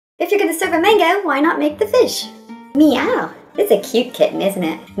If you're gonna serve a mango, why not make the fish? Meow! It's a cute kitten, isn't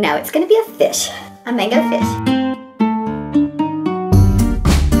it? No, it's gonna be a fish. A mango fish.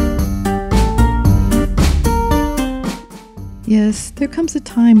 Yes, there comes a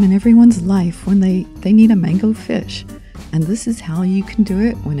time in everyone's life when they need a mango fish. And this is how you can do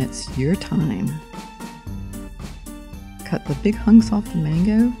it when it's your time. Cut the big hunks off the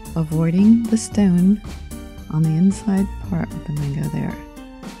mango, avoiding the stone on the inside part of the mango there.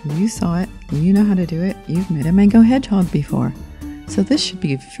 You saw it, you know how to do it, you've made a mango hedgehog before. So this should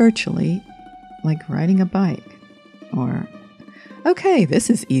be virtually like riding a bike. Or, okay, this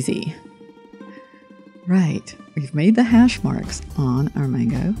is easy. Right, we've made the hash marks on our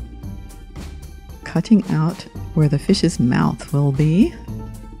mango, cutting out where the fish's mouth will be.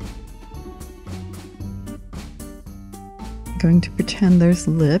 Going to pretend there's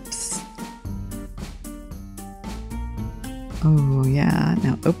lips. Oh yeah,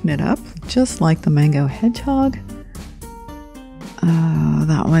 now open it up, just like the mango hedgehog. Oh,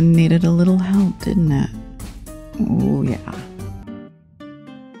 that one needed a little help, didn't it? Oh yeah.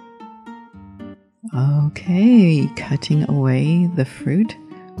 Okay, cutting away the fruit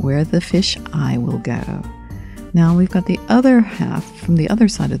where the fish eye will go. Now we've got the other half from the other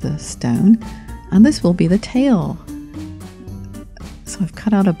side of the stone, and this will be the tail. So I've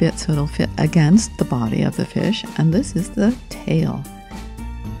cut out a bit so it'll fit against the body of the fish, and this is the tail.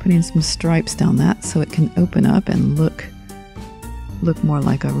 Putting some stripes down that so it can open up and look more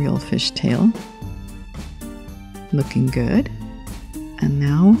like a real fish tail. Looking good. And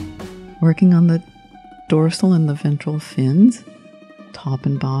now working on the dorsal and the ventral fins, top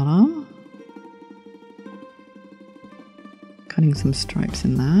and bottom. Cutting some stripes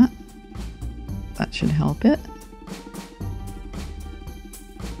in that. That should help it.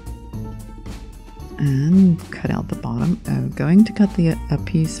 And cut out the bottom. Going to cut a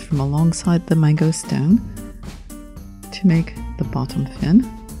piece from alongside the mango stone to make the bottom fin.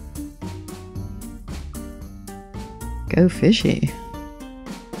 Go fishy.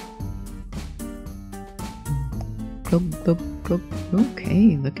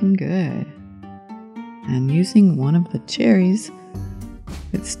 Okay, looking good. And using one of the cherries,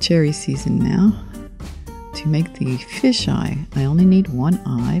 it's cherry season now, to make the fish eye. I only need one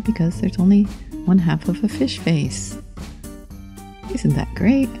eye because there's only one half of a fish face. Isn't that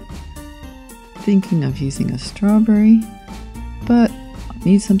great? Thinking of using a strawberry, but I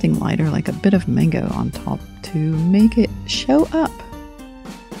need something lighter like a bit of mango on top to make it show up.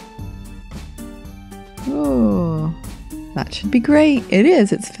 Oh, that should be great. It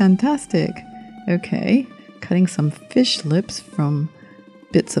is, it's fantastic. Okay, cutting some fish lips from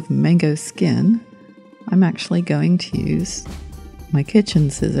bits of mango skin. I'm actually going to use my kitchen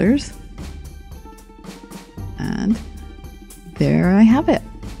scissors. And there I have it,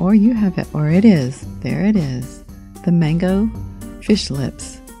 or you have it, or it is. There it is. The mango fish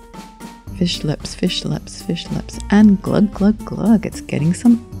lips. Fish lips, fish lips, fish lips. And glug, glug, glug. It's getting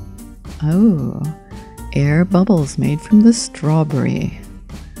some, air bubbles made from the strawberry.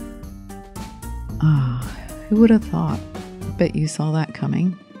 Who would have thought? I bet you saw that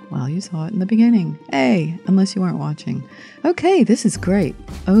coming. Well, you saw it in the beginning. Hey, unless you weren't watching. Okay, this is great.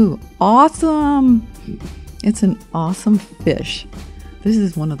 Oh, awesome! It's an awesome fish. This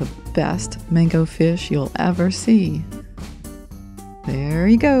is one of the best mango fish you'll ever see. There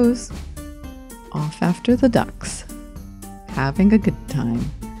he goes. Off after the ducks. Having a good time.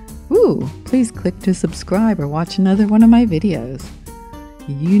 Ooh, please click to subscribe or watch another one of my videos.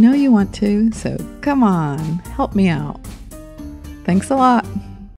 You know you want to, so come on, help me out. Thanks a lot.